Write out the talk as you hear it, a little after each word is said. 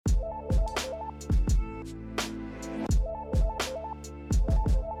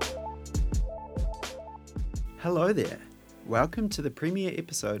Hello there. Welcome to the premiere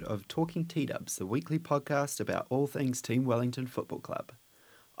episode of Talking T-Dubs, the weekly podcast about all things Team Wellington Football Club.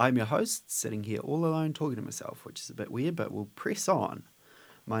 I'm your host, sitting here all alone talking to myself, which is a bit weird, but we'll press on.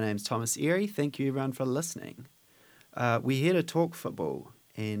 My name's Thomas Erie. Thank you everyone for listening. We're here to talk football,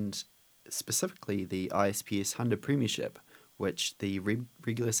 and specifically the ISPS Hunter Premiership, which the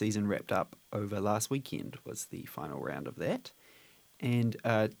regular season wrapped up over last weekend, was the final round of that. And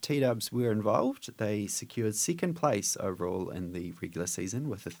T-Dubs were involved. They secured second place overall in the regular season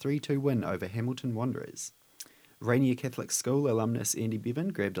with a 3-2 win over Hamilton Wanderers. Rainier Catholic School alumnus Andy Bevan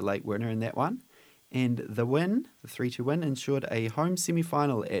grabbed a late winner in that one. And the 3-2 win, ensured a home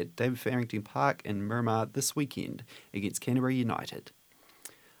semi-final at David Farrington Park in Miramar this weekend against Canterbury United.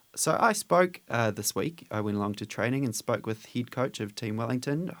 So I spoke this week. I went along to training and spoke with head coach of Team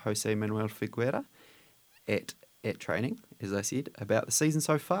Wellington, Jose Manuel Figueira, at training, as I said, about the season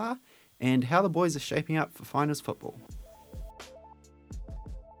so far and how the boys are shaping up for finals football.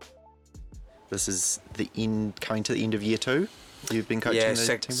 This is coming to the end of year 2. You've been coaching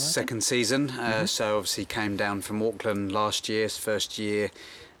the team, second season. So obviously came down from Auckland last year, first year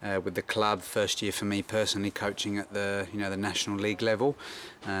with the club, first year for me personally coaching at the National League level,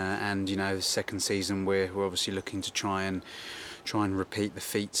 and the second season we're obviously looking to try and repeat the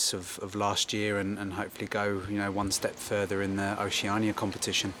feats of last year and hopefully go one step further in the Oceania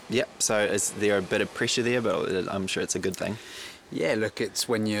competition. Yep. So is there a bit of pressure there, but I'm sure it's a good thing? Yeah, look, it's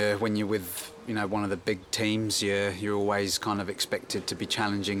when you're with one of the big teams, you're always kind of expected to be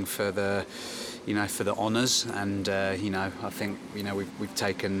challenging for the honours, and I think we've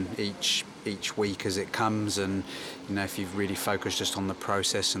taken each week as it comes, and if you've really focused just on the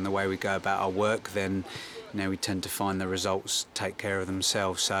process and the way we go about our work, then we tend to find the results take care of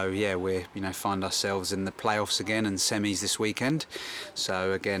themselves. So yeah, we find ourselves in the playoffs again and semis this weekend.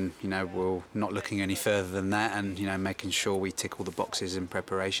 So again, we're not looking any further than that, and making sure we tick all the boxes in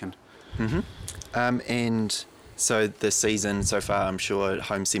preparation. And so the season so far, I'm sure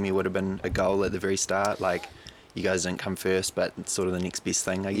home semi would have been a goal at the very start. Like, you guys didn't come first, but it's sort of the next best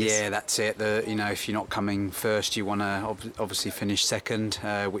thing, I guess. Yeah, that's it. If you're not coming first, you want to obviously finish second,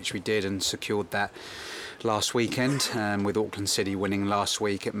 which we did and secured that last weekend. With Auckland City winning last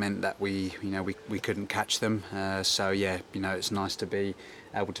week, it meant that we couldn't catch them. So yeah, it's nice to be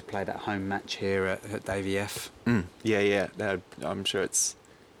able to play that home match here at Davy F. Yeah. I'm sure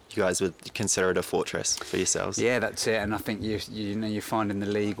you guys would consider it a fortress for yourselves. Yeah, that's it. And I think you find in the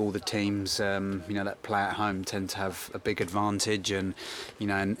league all the teams that play at home tend to have a big advantage, and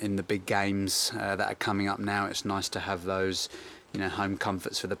in the big games that are coming up now, it's nice to have those home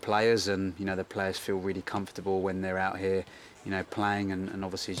comforts for the players, and the players feel really comfortable when they're out here playing, and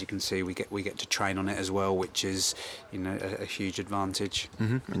obviously, as you can see, we get to train on it as well, which is a huge advantage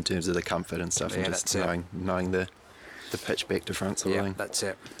in terms of the comfort and stuff. Yeah, and just knowing the pitch back to front sort of thing. That's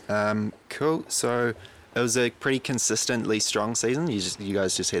it. Cool. So it was a pretty consistently strong season. You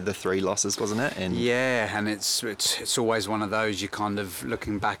guys just had the 3 losses, wasn't it? And yeah, and it's always one of those, you kind of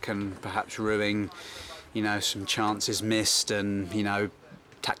looking back and perhaps ruining some chances missed, and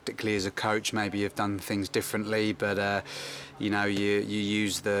tactically as a coach maybe you've done things differently, but you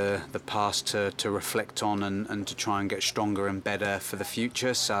use the past to reflect on and to try and get stronger and better for the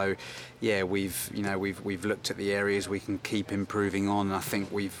future. So yeah, we've looked at the areas we can keep improving on, and I think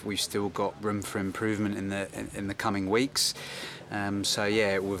we've still got room for improvement in the coming weeks. So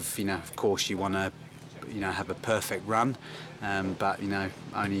yeah, of course you want to have a perfect run, but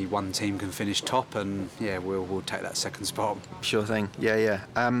only one team can finish top, and yeah, we'll take that second spot. Sure thing. Yeah.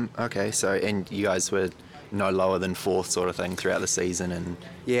 Okay. So, and you guys were no lower than 4th sort of thing throughout the season, and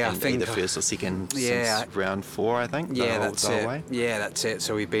I think either first or second since round 4, I think. Yeah, that's it. Yeah, that's it.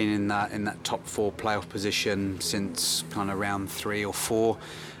 So we've been in that top 4 playoff position since kind of round 3 or 4.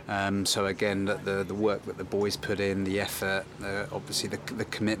 So again, the work that the boys put in, the effort, obviously the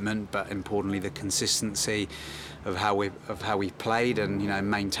commitment, but importantly the consistency of how we played, and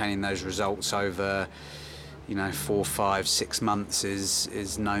maintaining those results over 4, 5, 6 months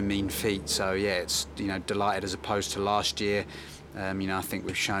is no mean feat. So yeah, it's delighted as opposed to last year. I think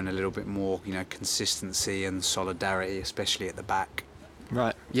we've shown a little bit more consistency and solidarity, especially at the back.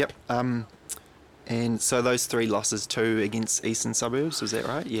 Right. Yep. And so those 3 losses, 2 against Eastern Suburbs, was that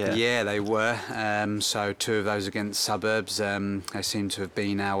right? Yeah. Yeah, they were. So 2 of those against Suburbs. They seem to have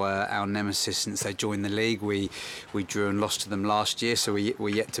been our nemesis since they joined the league. We drew and lost to them last year, so we're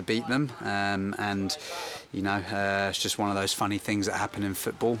yet to beat them. And it's just one of those funny things that happen in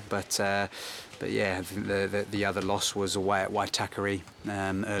football. But yeah, I think the other loss was away at Waitakere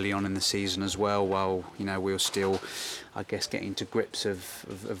early on in the season as well. While we were still, I guess, getting to grips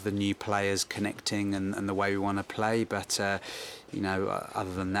of the new players connecting and the way we want to play. But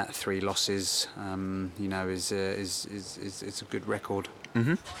other than that, 3 losses, is a good record.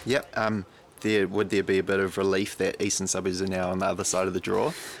 Mm-hmm. Yep. Would there be a bit of relief that Eastern Suburbs are now on the other side of the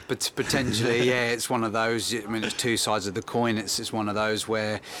draw? But potentially, yeah, it's one of those. I mean, it's 2 sides of the coin. It's one of those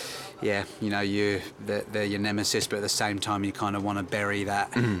where, yeah, they're your nemesis, but at the same time, you kind of want to bury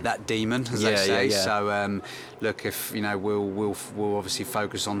that demon, as they say. Yeah. So, look, if we'll obviously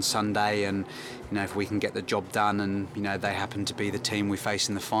focus on Sunday, and if we can get the job done, and they happen to be the team we face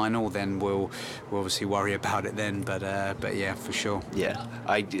in the final, then we'll obviously worry about it then. But yeah, for sure. Yeah,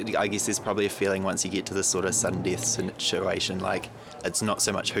 I guess there's probably a feeling once you get to this sort of sudden death situation, like it's not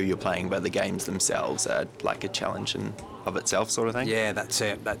so much who you're playing, but the games themselves are like a challenge of itself, sort of thing. Yeah, that's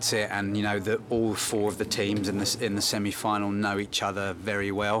it. And all 4 of the teams in the semi-final know each other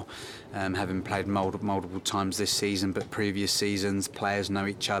very well, having played multiple times this season, but previous seasons, players know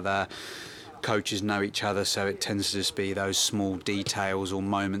each other, coaches know each other, so it tends to just be those small details or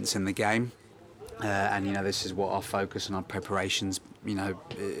moments in the game. And this is what our focus and our preparations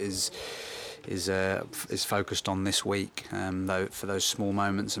is focused on this week, though, for those small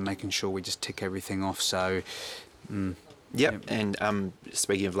moments and making sure we just tick everything off. So Yep. And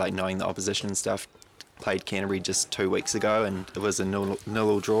speaking of knowing the opposition and stuff, played Canterbury just 2 weeks ago, and it was a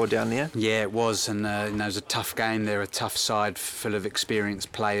nil draw down there. Yeah, it was, and it was a tough game. They're a tough side, full of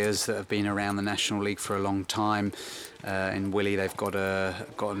experienced players that have been around the National League for a long time. In Willie, they've got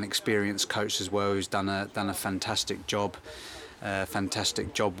an experienced coach as well, who's done a fantastic job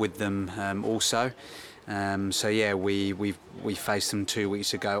with them also. So yeah, we faced them 2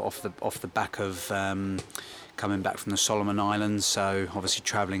 weeks ago off the back of coming back from the Solomon Islands. So obviously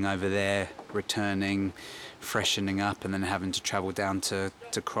travelling over there, returning, freshening up, and then having to travel down to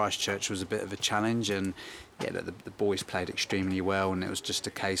Christchurch was a bit of a challenge. And yeah, the boys played extremely well, and it was just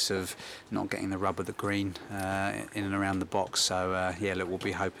a case of not getting the rub of the green in and around the box. So yeah, look, we'll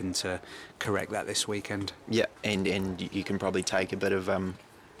be hoping to correct that this weekend. Yeah, and you can probably take a bit of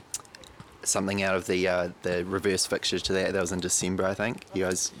something out of the reverse fixture to that. That was in December, I think. You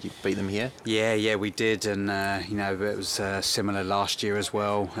beat them here. Yeah, we did, and it was similar last year as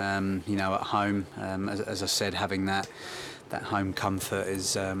well. At home, as I said, having that home comfort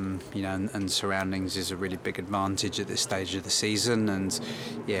is, and surroundings is a really big advantage at this stage of the season. And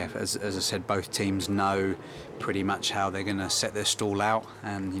yeah, as I said, both teams know pretty much how they're going to set their stall out,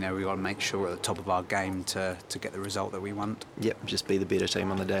 and we've got to make sure we're at the top of our game to get the result that we want. Yep, just be the better team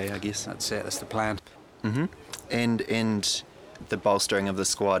on the day, I guess. That's it. That's the plan. Mm-hmm. And the bolstering of the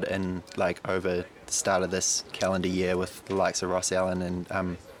squad in over the start of this calendar year with the likes of Ross Allen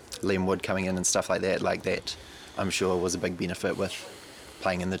and Liam Wood coming in and stuff like that, I'm sure was a big benefit with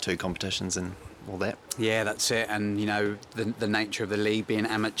playing in the 2 competitions and all that. Yeah, that's it. And the nature of the league being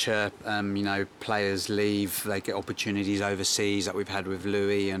amateur, players leave, they get opportunities overseas, like we've had with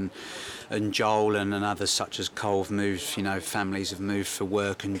Louis and Joel and others such as Cole have moved. Families have moved for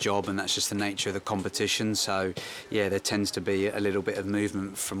work and job, and that's just the nature of the competition. So yeah, there tends to be a little bit of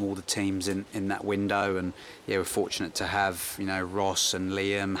movement from all the teams in that window. And yeah, we're fortunate to have Ross and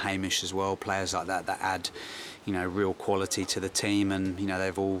Liam, Hamish as well, players like that add real quality to the team, and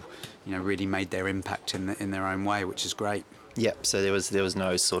they've all really made their impact in their own way, which is great. Yep. So there was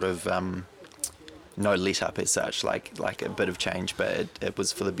no sort of no let up as such, like a bit of change, but it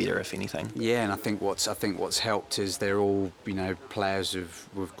was for the better, if anything. Yeah, and I think what's helped is they're all players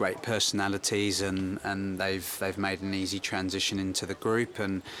with great personalities, and they've made an easy transition into the group.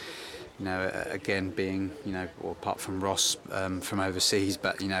 And again, being, or apart from Ross from overseas,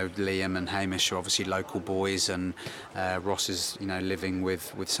 but, Liam and Hamish are obviously local boys, and Ross is, living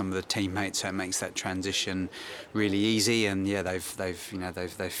with some of the teammates, so it makes that transition really easy. And yeah, they've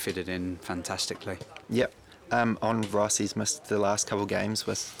fitted in fantastically. Yep. On Ross, he's missed the last couple of games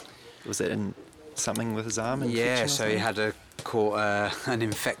was it in something with his arm? Yeah, so he had caught an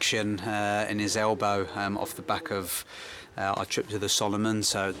infection in his elbow off the back of our trip to the Solomon.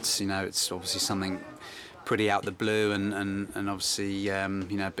 So it's obviously something pretty out the blue, and obviously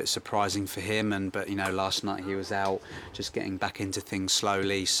a bit surprising for him. But last night he was out just getting back into things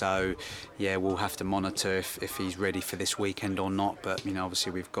slowly. So yeah, we'll have to monitor if he's ready for this weekend or not. But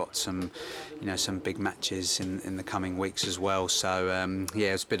obviously we've got some big matches in the coming weeks as well. So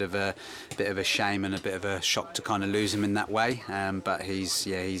yeah, it's a bit of a shame and a bit of a shock to kind of lose him in that way. But he's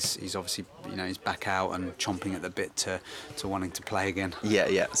obviously he's back out and chomping at the bit to wanting to play again.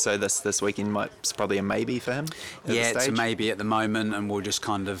 Yeah. So this weekend it's probably a maybe for him. It's a maybe at the moment, and we'll just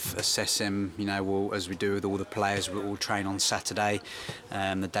kind of assess him. We'll, as we do with all the players, we'll train on Saturday,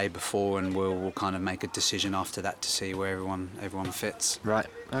 the day before, and we'll kind of make a decision after that to see where everyone fits. Right.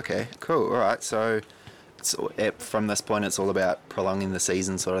 Okay. Cool. All right. So from this point, it's all about prolonging the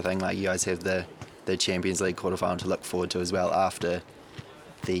season, sort of thing. Like, you guys have the Champions League quarterfinal to look forward to as well after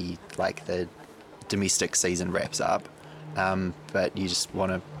the domestic season wraps up. But you just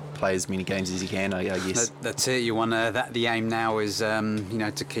want to play as many games as you can, I guess. That's it. You want to. The aim now is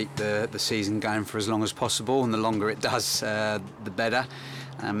to keep the season going for as long as possible, and the longer it does, the better.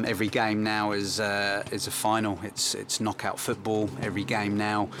 Every game now is a final. It's knockout football. Every game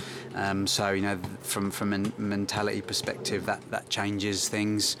now. So from a mentality perspective, that changes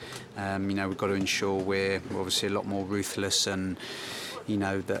things. We've got to ensure we're obviously a lot more ruthless, and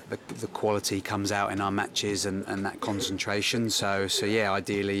that the quality comes out in our matches, and that concentration. So yeah,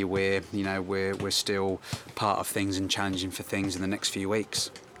 ideally we're still part of things and challenging for things in the next few weeks.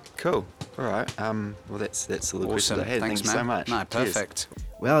 Cool. All right. Well, that's all the questions I had. Thanks, Thank you so much. No, perfect. Cheers.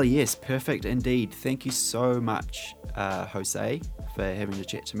 Well, yes, perfect indeed. Thank you so much, Jose, for having to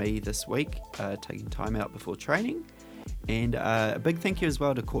chat to me this week, taking time out before training. And a big thank you as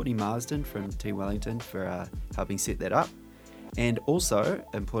well to Courtney Marsden from Team Wellington for helping set that up. And also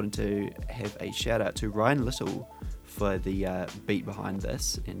important to have a shout out to Ryan Little for the beat behind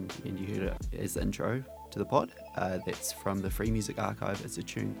this, and you heard it as the intro to the pod. That's from the Free Music Archive. It's a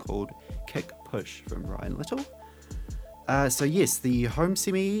tune called Kick Push from Ryan Little. So yes, the home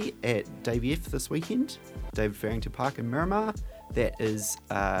semi at Davey F this weekend, David Farrington Park in Miramar. That is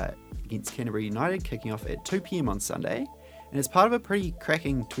against Canterbury United, kicking off at 2 p.m. on Sunday. And it's part of a pretty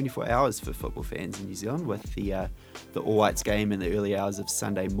cracking 24 hours for football fans in New Zealand, with the All Whites game in the early hours of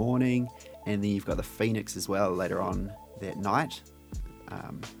Sunday morning, and then you've got the Phoenix as well later on that night.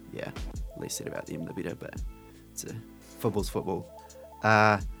 Less said about them the better, but football's football.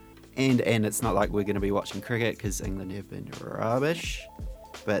 And it's not like we're going to be watching cricket because England have been rubbish.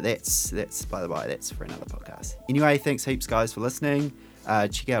 But that's by the by, that's for another podcast. Anyway, thanks heaps, guys, for listening.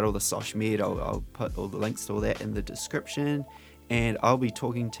 Check out all the Sosh Med. I'll put all the links to all that in the description. And I'll be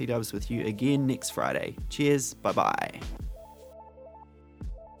talking T-dubs with you again next Friday. Cheers. Bye-bye.